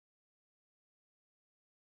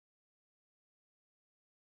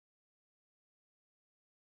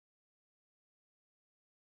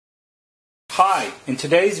Hi, in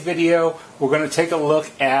today's video we're going to take a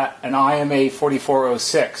look at an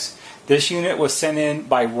IMA4406. This unit was sent in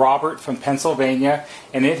by Robert from Pennsylvania,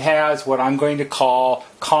 and it has what I'm going to call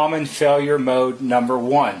common failure mode number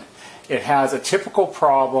 1. It has a typical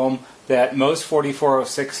problem that most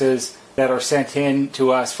 4406s that are sent in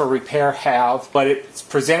to us for repair have, but it's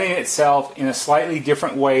presenting itself in a slightly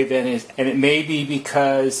different way than is, and it may be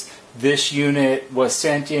because this unit was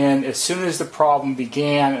sent in as soon as the problem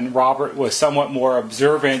began and Robert was somewhat more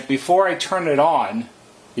observant. Before I turn it on,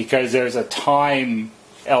 because there's a time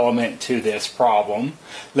element to this problem,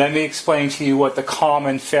 let me explain to you what the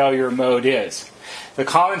common failure mode is. The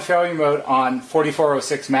common failure mode on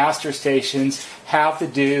 4406 master stations have to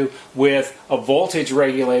do with a voltage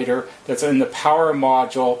regulator that's in the power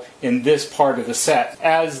module in this part of the set.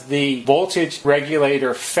 As the voltage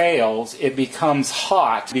regulator fails, it becomes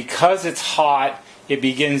hot. Because it's hot, it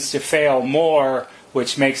begins to fail more,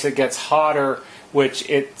 which makes it gets hotter,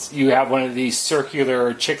 you have one of these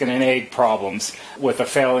circular chicken and egg problems with a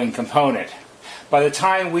failing component. By the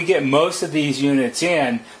time we get most of these units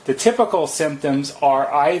in, the typical symptoms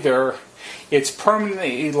are either it's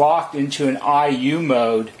permanently locked into an IU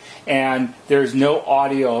mode and there's no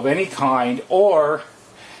audio of any kind, or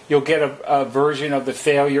you'll get a version of the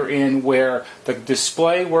failure in where the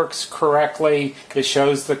display works correctly, it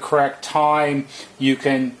shows the correct time, you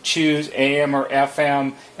can choose AM or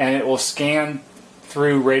FM, and it will scan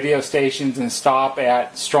through radio stations and stop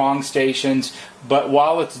at strong stations, but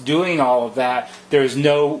while it's doing all of that, there's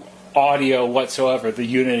no audio whatsoever. The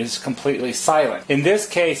unit is completely silent. In this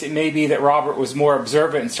case, it may be that Robert was more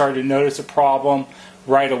observant and started to notice a problem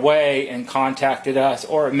right away and contacted us,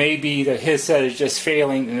 or it may be that his set is just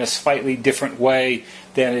failing in a slightly different way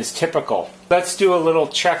than is typical. Let's do a little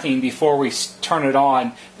checking before we turn it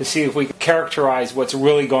on to see if we can characterize what's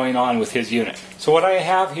really going on with his unit. So what I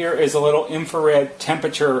have here is a little infrared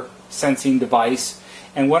temperature sensing device,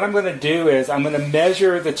 and what I'm going to do is I'm going to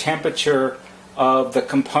measure the temperature of the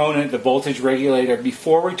component, the voltage regulator,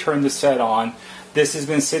 before we turn the set on. This has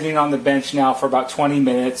been sitting on the bench now for about 20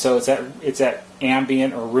 minutes, so it's at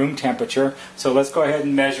ambient or room temperature. So let's go ahead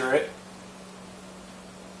and measure it.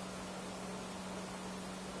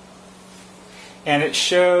 And it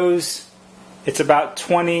shows it's about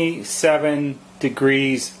 27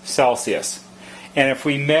 degrees Celsius. And if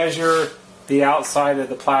we measure the outside of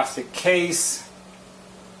the plastic case,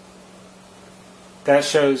 that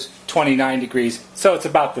shows 29 degrees, so it's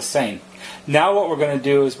about the same. Now what we're going to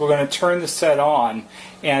do is we're going to turn the set on,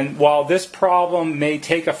 and while this problem may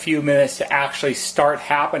take a few minutes to actually start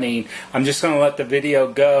happening, I'm just going to let the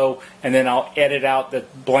video go, and then I'll edit out the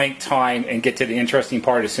blank time and get to the interesting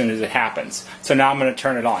part as soon as it happens. So now I'm going to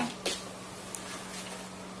turn it on.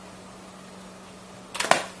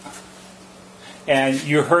 And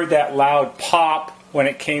you heard that loud pop when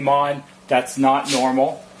it came on. That's not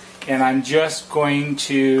normal. And I'm just going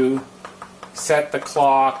to set the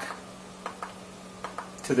clock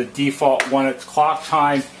to the default 1 o'clock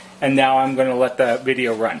time, and now I'm going to let the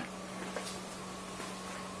video run.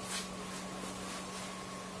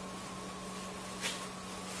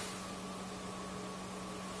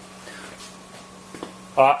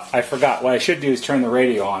 I forgot. What I should do is turn the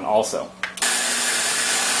radio on also.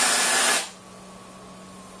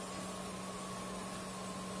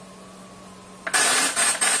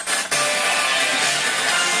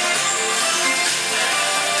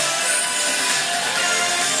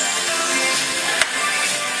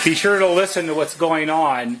 Be sure to listen to what's going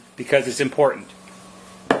on because it's important.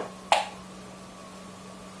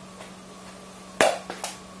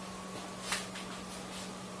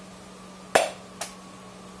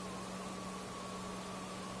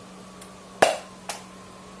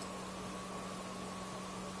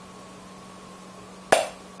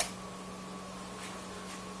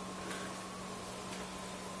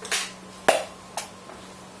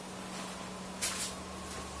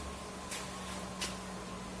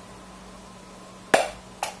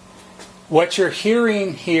 What you're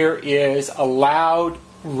hearing here is a loud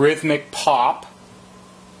rhythmic pop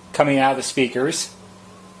coming out of the speakers.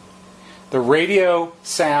 The radio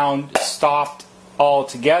sound stopped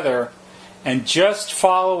altogether, and just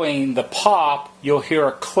following the pop, you'll hear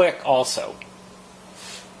a click also.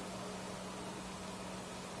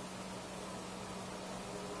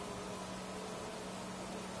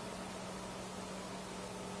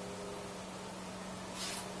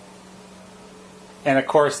 And of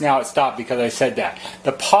course now it stopped because I said that.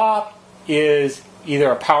 The pop is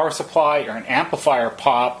either a power supply or an amplifier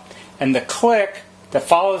pop, and the click that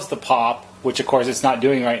follows the pop, which of course it's not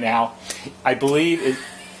doing right now, I believe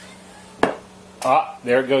Ah,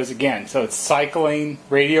 there it goes again. So it's cycling.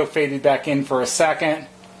 Radio faded back in for a second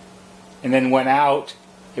and then went out.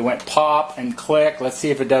 It went pop and click. Let's see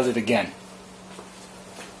if it does it again.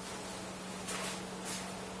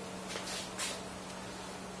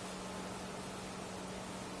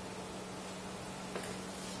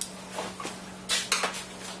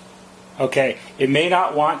 Okay, it may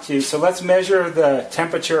not want to, so let's measure the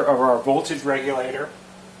temperature of our voltage regulator.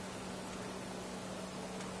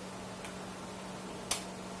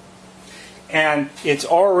 And it's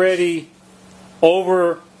already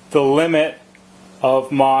over the limit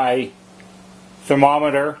of my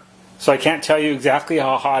thermometer, so I can't tell you exactly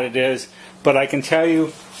how hot it is, but I can tell you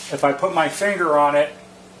if I put my finger on it,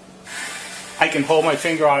 I can hold my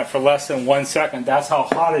finger on it for less than 1 second. That's how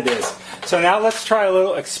hot it is. So now let's try a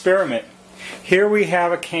little experiment. Here we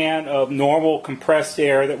have a can of normal compressed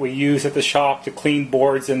air that we use at the shop to clean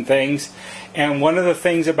boards and things. And one of the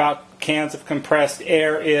things about cans of compressed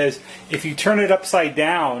air is if you turn it upside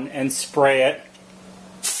down and spray it,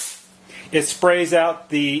 it sprays out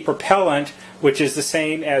the propellant, which is the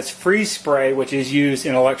same as freeze spray, which is used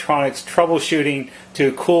in electronics troubleshooting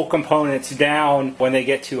to cool components down when they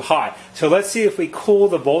get too hot. So let's see if we cool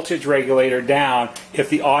the voltage regulator down if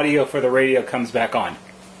the audio for the radio comes back on.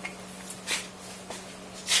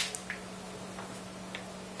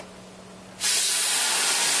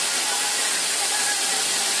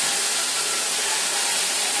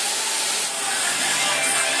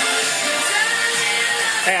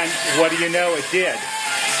 And what do you know, it did.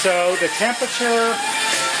 So the temperature,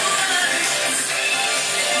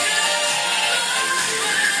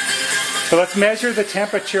 so let's measure the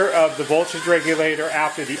temperature of the voltage regulator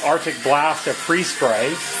after the Arctic blast of freeze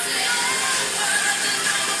spray.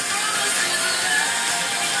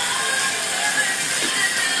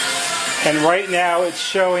 And right now it's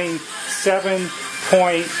showing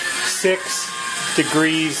 7.6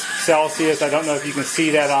 degrees Celsius. I don't know if you can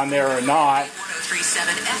see that on there or not.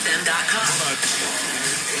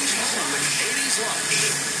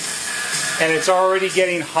 1037fm.com. And it's already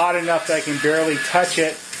getting hot enough that I can barely touch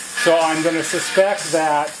it. So I'm going to suspect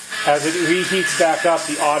that as it reheats back up,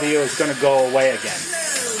 the audio is going to go away again.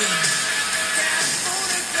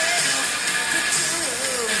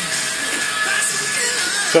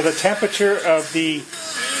 So the temperature of the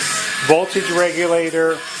voltage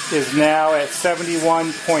regulator is now at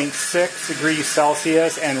 71.6 degrees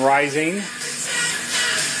Celsius and rising.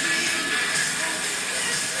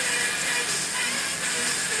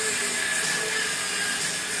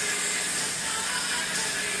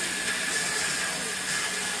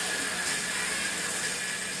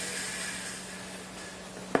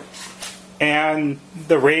 And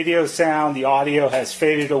the radio sound, the audio has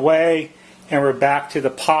faded away, and we're back to the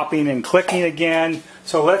popping and clicking again.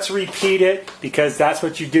 So let's repeat it, because that's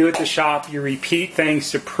what you do at the shop. You repeat things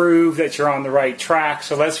to prove that you're on the right track.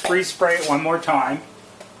 So let's freeze spray it one more time.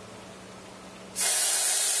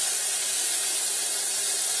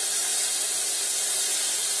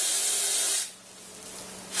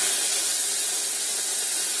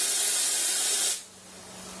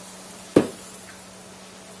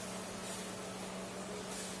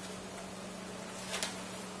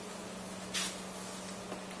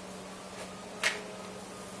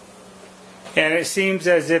 And it seems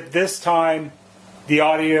as if this time the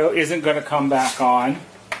audio isn't going to come back on.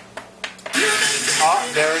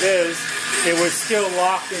 Ah, there it is. It was still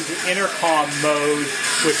locked into intercom mode,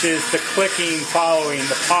 which is the clicking following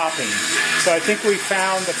the popping. So I think we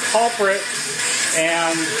found the culprit,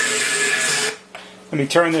 and let me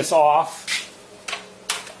turn this off.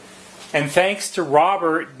 And thanks to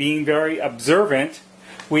Robert being very observant,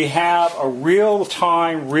 we have a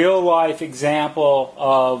real-time, real-life example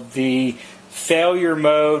of the failure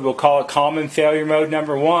mode, we'll call it common failure mode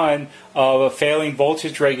number 1, of a failing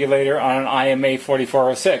voltage regulator on an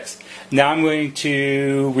IMA4406. Now I'm going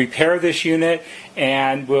to repair this unit,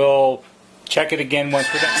 and we'll check it again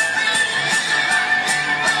once we're done.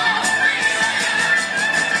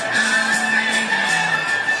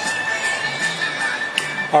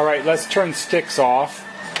 All right, let's turn sticks off.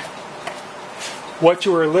 What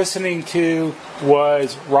you were listening to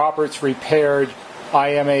was Robert's repaired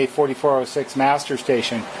IMA4406 master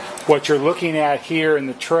station. What you're looking at here in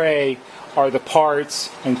the tray are the parts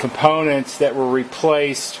and components that were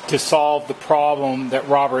replaced to solve the problem that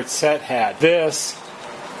Robert's set had. This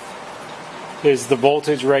is the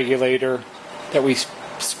voltage regulator that we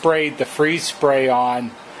sprayed the freeze spray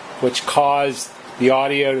on, which caused the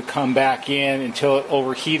audio to come back in until it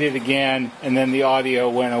overheated again, and then the audio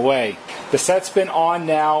went away. The set's been on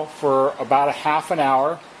now for about a half an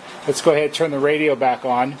hour. Let's go ahead and turn the radio back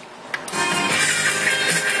on.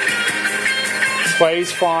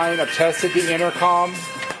 plays fine. I've tested the intercom.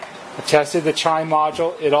 I've tested the chime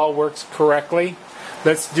module. It all works correctly.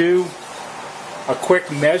 Let's do a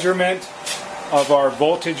quick measurement of our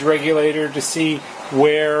voltage regulator to see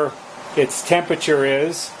where its temperature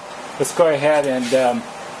is. Let's go ahead and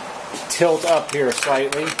tilt up here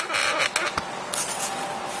slightly.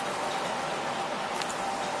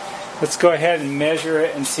 Let's go ahead and measure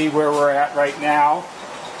it and see where we're at right now.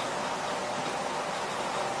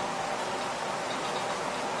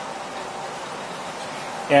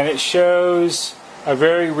 And it shows a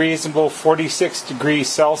very reasonable 46 degrees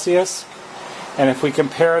Celsius. And if we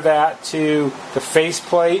compare that to the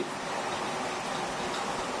faceplate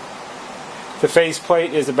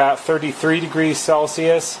is about 33 degrees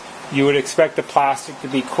Celsius. You would expect the plastic to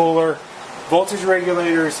be cooler. Voltage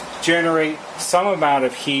regulators generate some amount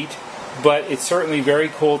of heat, but it's certainly very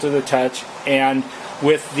cool to the touch. And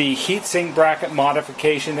with the heatsink bracket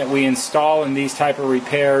modification that we install in these type of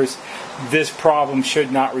repairs, this problem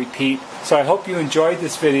should not repeat. So I hope you enjoyed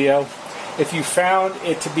this video. If you found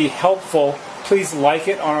it to be helpful, please like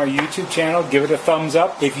it on our YouTube channel. Give it a thumbs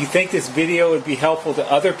up. If you think this video would be helpful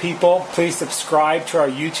to other people, please subscribe to our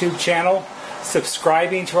YouTube channel.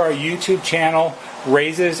 Subscribing to our YouTube channel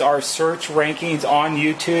raises our search rankings on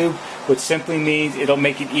YouTube, which simply means it'll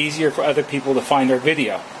make it easier for other people to find our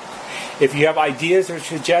video. If you have ideas or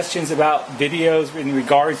suggestions about videos in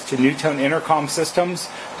regards to NuTone intercom systems,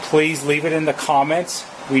 please leave it in the comments.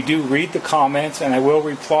 We do read the comments and I will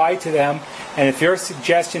reply to them. And if your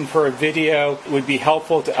suggestion for a video would be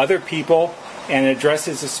helpful to other people and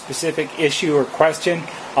addresses a specific issue or question,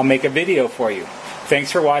 I'll make a video for you.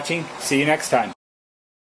 Thanks for watching. See you next time.